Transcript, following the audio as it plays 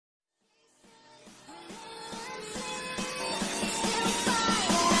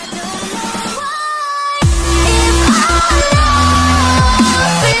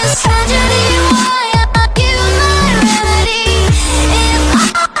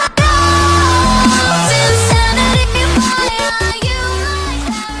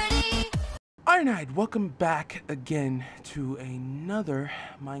Welcome back again to another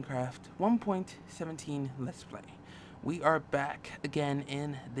Minecraft 1.17 Let's Play. We are back again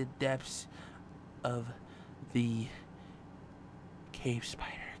in the depths of the cave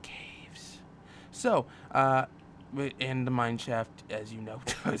spider caves. So, and the mine shaft, as you know,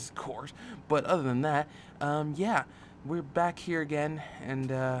 does, of course. But other than that, yeah, we're back here again,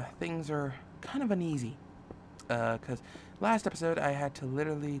 and things are kind of uneasy. Because last episode I had to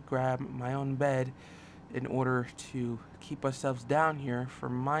literally grab my own bed in order to keep ourselves down here for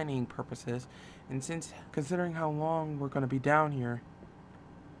mining purposes. And considering how long we're going to be down here,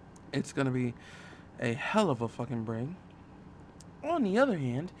 it's going to be a hell of a fucking bring. On the other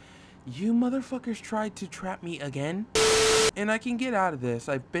hand, you motherfuckers tried to trap me again, and I can get out of this.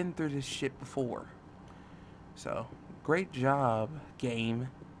 I've been through this shit before. So, great job, game.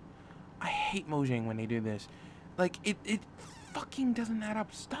 I hate Mojang when they do this. Like, it fucking doesn't add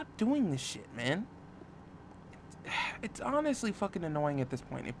up. Stop doing this shit, man. It's honestly fucking annoying at this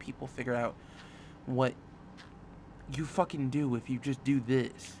point if people figure out what you fucking do if you just do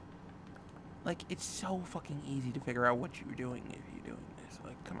this. Like, it's so fucking easy to figure out what you're doing if you're doing this.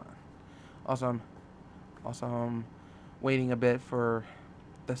 Like, come on. Also, I'm waiting a bit for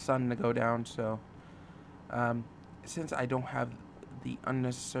the sun to go down, so since I don't have the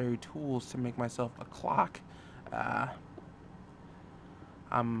unnecessary tools to make myself a clock,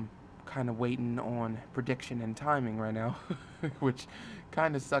 I'm kind of waiting on prediction and timing right now, which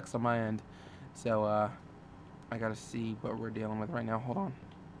kind of sucks on my end. So, I gotta see what we're dealing with right now. Hold on.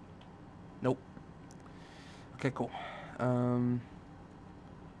 Nope. Okay, cool. Alright,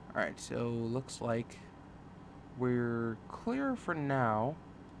 so looks like we're clear for now.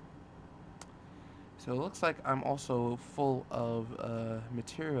 So it looks like I'm also full of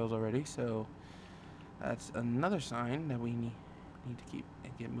materials already, so that's another sign that we need to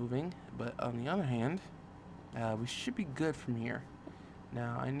get moving. But on the other hand, we should be good from here.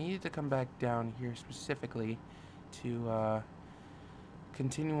 Now, I needed to come back down here specifically to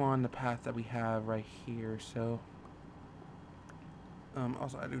continue on the path that we have right here. So,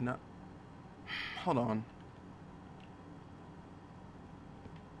 also, I do not... Hold on.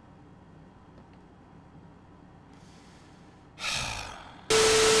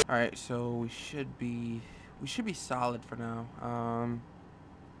 Alright, so we should be solid for now.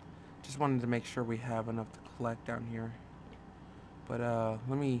 Just wanted to make sure we have enough to collect down here. But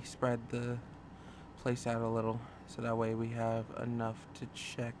let me spread the place out a little so that way we have enough to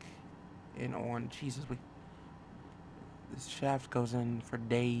check in on. Jesus, this shaft goes in for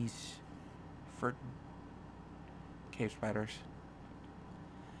days for cave spiders,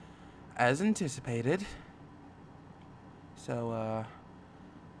 as anticipated. So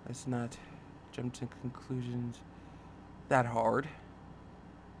let's not jump to conclusions that hard.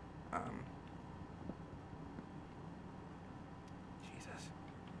 Jesus,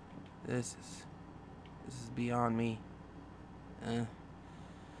 this is beyond me. I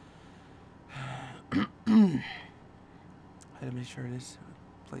had to make sure this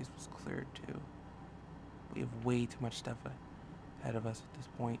place was cleared too. We have way too much stuff ahead of us at this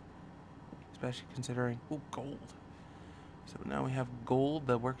point, especially considering gold. So now we have gold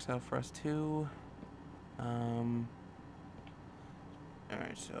that works out for us too. Alright,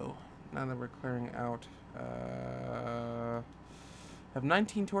 so now that we're clearing out, have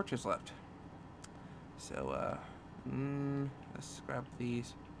 19 torches left. So, let's grab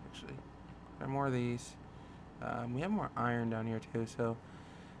these. Actually, grab more of these. We have more iron down here too, so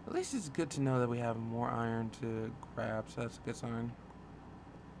at least it's good to know that we have more iron to grab, so that's a good sign.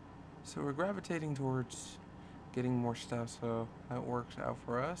 So we're gravitating towards getting more stuff, so that works out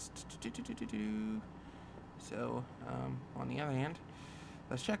for us. So, on the other hand,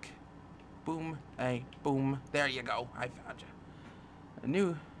 let's check. Boom, hey, boom, there you go, I found you. I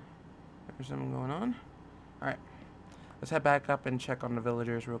knew there was something going on. Alright, let's head back up and check on the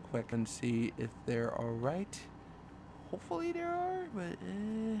villagers real quick and see if they're alright. Hopefully they are, but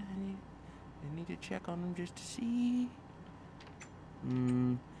I need to check on them just to see.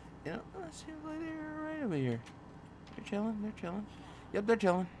 You know, it seems like they're alright over here. They're chilling. Yep, they're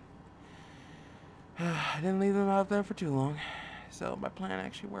chilling. I didn't leave them out there for too long, so my plan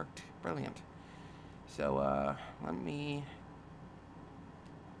actually worked. Brilliant. So, let me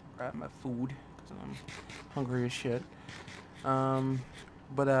grab my food, because I'm hungry as shit.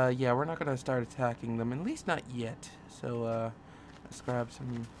 But yeah, we're not going to start attacking them, at least not yet. So, let's grab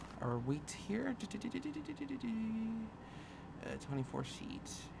some our wheat here. 24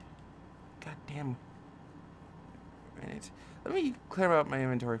 seeds. God damn. Minutes. Let me clear out my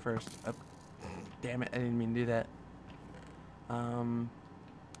inventory first. Damn it, I didn't mean to do that. Damn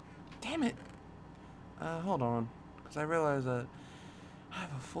it. Hold on. Because I realize that I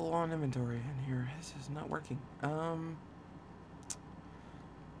have a full-on inventory in here. This is not working.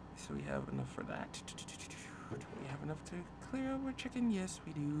 So we have enough for that. Do we have enough to clear our chicken? Yes,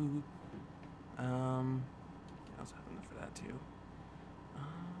 we do. I also have enough for that too.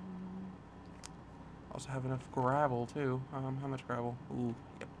 Also have enough gravel too. How much gravel? Ooh,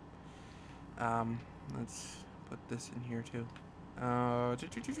 yep. Let's put this in here too.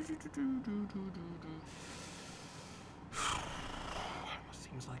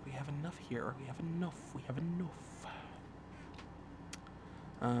 Seems like we have enough here. We have enough. We have enough.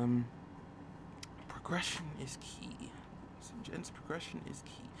 Progression is key. So, gents, progression is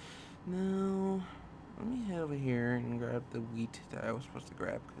key. Now, let me head over here and grab the wheat that I was supposed to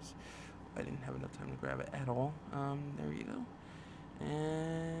grab because I didn't have enough time to grab it at all. There you go.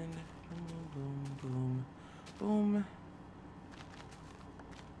 And boom, boom, boom, boom.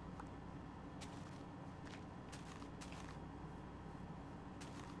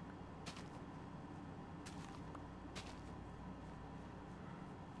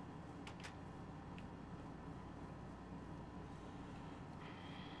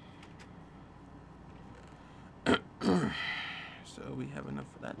 So we have enough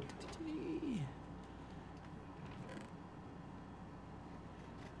for that.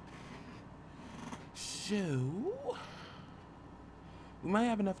 So we might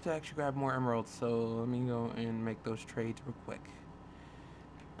have enough to actually grab more emeralds, so let me go and make those trades real quick.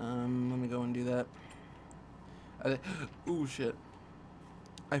 Let me go and do that. Oh shit.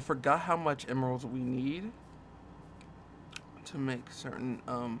 I forgot how much emeralds we need to make certain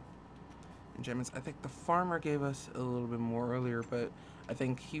enchantments. I think the farmer gave us a little bit more earlier, but I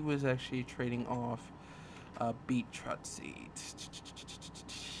think he was actually trading off beetroot seeds.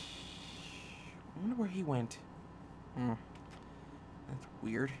 I wonder where he went. That's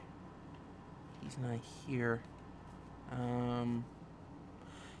weird. He's not here.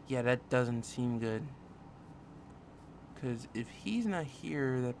 Yeah, that doesn't seem good. Because if he's not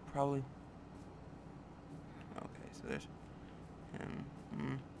here, that probably... Okay, so there's him.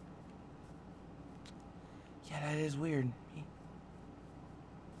 Yeah, that is weird.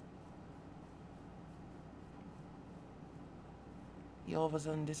 He all of a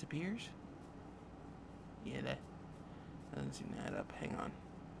sudden disappears? Yeah, that doesn't seem to add up. Hang on.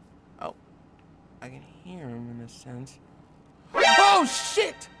 Oh. I can hear him in a sense. Oh,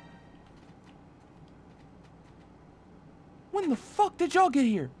 shit! When the fuck did y'all get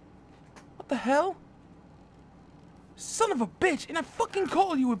here? What the hell? Son of a bitch! And I fucking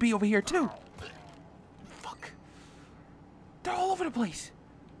called you would be over here, too! Fuck. They're all over the place.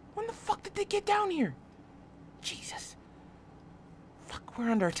 When the fuck did they get down here? Jesus. Fuck, we're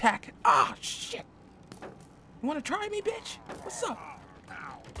under attack. Ah, shit. You wanna try me, bitch? What's up?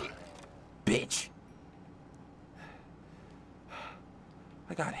 Bitch.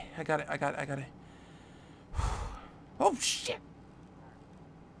 I got it. Oh, shit.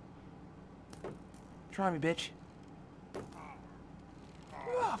 Try me, bitch.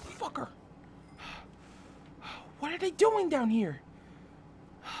 Ah, fucker. What are they doing down here?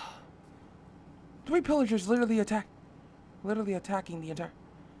 3 pillagers literally attacking the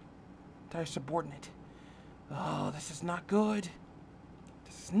entire subordinate. Oh, this is not good.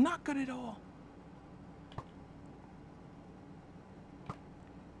 This is not good at all.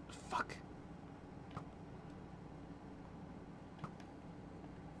 Fuck.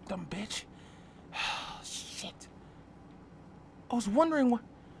 Dumb bitch. Shit. I was wondering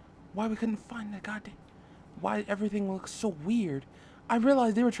why we couldn't find that goddamn... Why everything looks so weird. I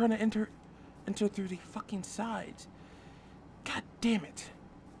realized they were trying to enter through the fucking sides. God damn it.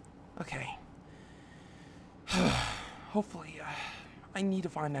 Okay. Hopefully, I need to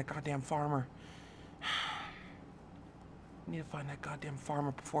find that goddamn farmer. I need to find that goddamn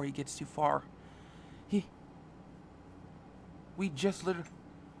farmer before he gets too far. We just literally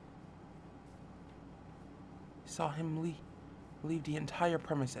saw him leave the entire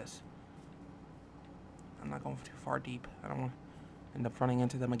premises. I'm not going too far deep. I don't want to end up running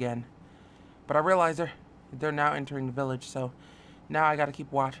into them again. But I realize they're now entering the village, so now I gotta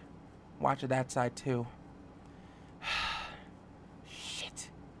keep watch of that side too. Shit.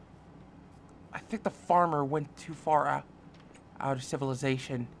 I think the farmer went too far out of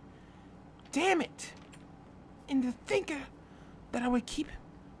civilization. Damn it! And to think that I would keep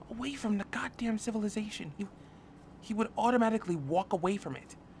away from the goddamn civilization. He would automatically walk away from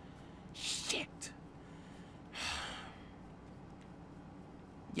it. Shit.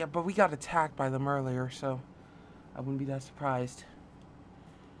 Yeah, but we got attacked by them earlier, so I wouldn't be that surprised.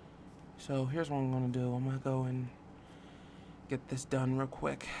 So here's what I'm gonna do. I'm gonna go and get this done real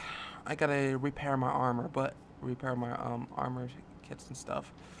quick. I gotta repair my armor, but repair my armor kits and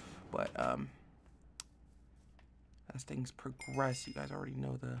stuff. But as things progress, you guys already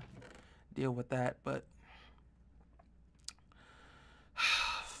know the deal with that. But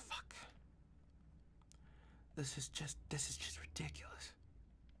fuck, this is just ridiculous.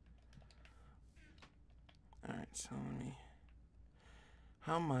 All right, so let me.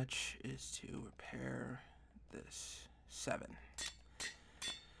 How much is to repair this? 7.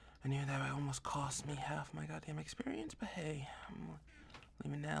 I knew that would almost cost me half my goddamn experience, but hey, I'm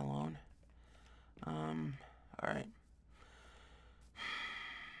leaving that alone. Alright.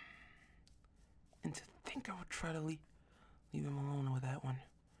 And to think I would try to leave him alone with that one.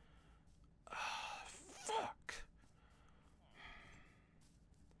 Fuck.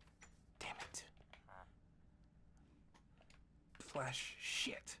 Damn it. Flesh.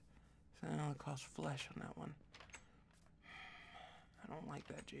 Shit. So I only cost flesh on that one. I don't like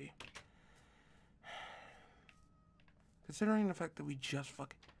that, G. Considering the fact that we just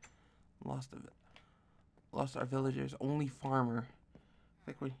fucking lost our villager's only farmer,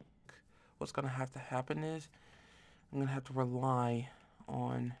 I think what's gonna have to happen is I'm gonna have to rely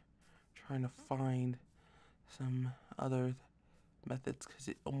on trying to find some other methods, because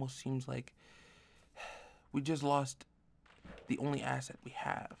it almost seems like we just lost the only asset we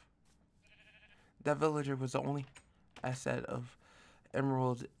have. That villager was the only asset of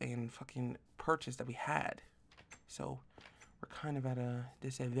emeralds and fucking purchase that we had. So we're kind of at a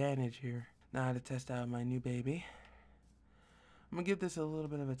disadvantage here. Now to test out my new baby. I'm gonna give this a little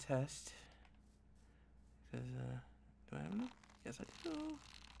bit of a test. Because, do I have enough? Yes, I do.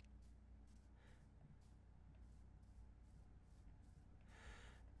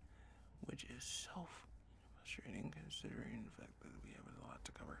 Which is so frustrating considering the fact that we have a lot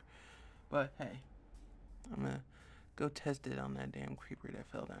to cover. But hey, I'm gonna go test it on that damn creeper that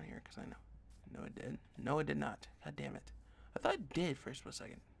fell down here, because I know. No, it did. No, it did not. God damn it. I thought it did for a split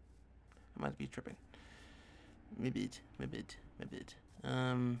second. I might be tripping. Maybe it.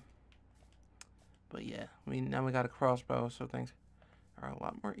 But yeah, I mean, now we got a crossbow, so things are a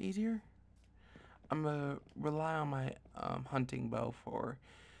lot more easier. I'm gonna rely on my hunting bow for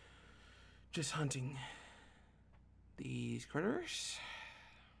just hunting these critters.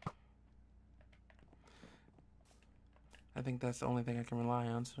 I think that's the only thing I can rely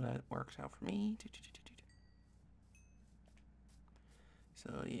on, so that works out for me.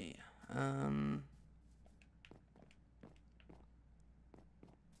 So yeah, alright,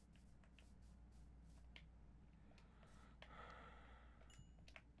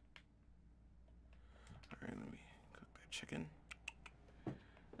 let me cook that chicken.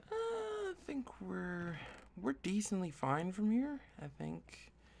 I think we're decently fine from here. I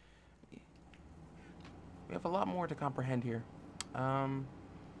think we have a lot more to comprehend here.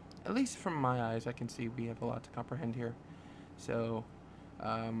 At least from my eyes, I can see we have a lot to comprehend here. So,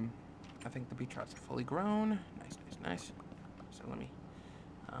 I think the beetroots are fully grown. Nice. So let me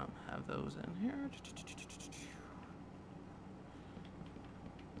have those in here.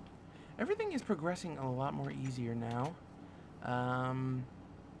 Everything is progressing a lot more easier now.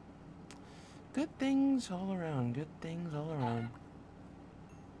 Good things all around.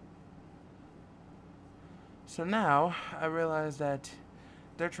 So now I realize that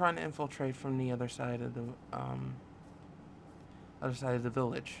they're trying to infiltrate from the other side of the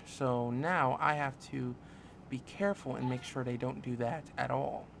village. So now I have to be careful and make sure they don't do that at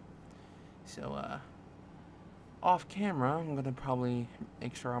all. So off camera, I'm gonna probably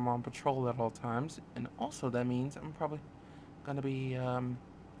make sure I'm on patrol at all times, and also that means I'm probably gonna be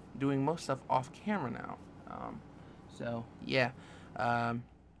doing most stuff off camera now. So yeah.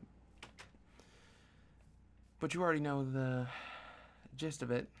 But you already know the gist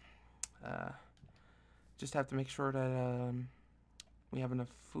of it. Just have to make sure that we have enough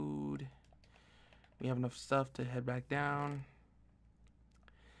food, we have enough stuff to head back down.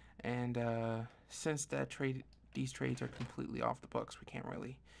 And since these trades are completely off the books, we can't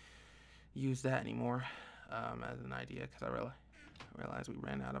really use that anymore as an idea, because I realized we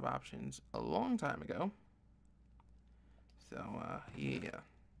ran out of options a long time ago. So yeah.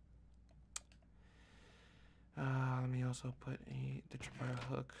 Let me also put the tripwire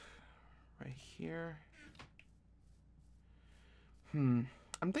hook right here. I'm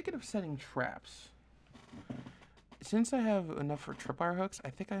thinking of setting traps. Since I have enough for tripwire hooks, I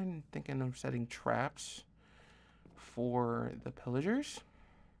think I'm thinking of setting traps for the pillagers.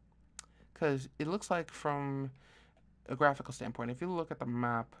 Because it looks like from a graphical standpoint, if you look at the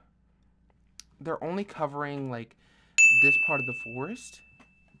map, they're only covering like this part of the forest.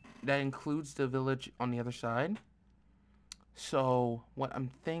 That includes the village on the other side. So what I'm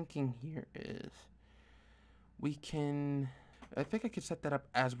thinking here is I think I could set that up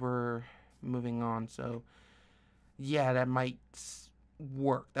as we're moving on. So yeah, that might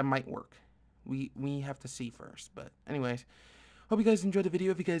work. That might work. We have to see first. But anyways, hope you guys enjoyed the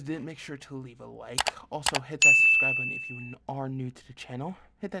video. If you guys did, make sure to leave a like. Also, hit that subscribe button if you are new to the channel.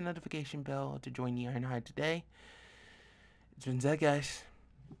 Hit that notification bell to join the Ironhide today. It's been Zed, guys.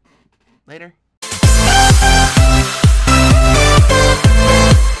 Later.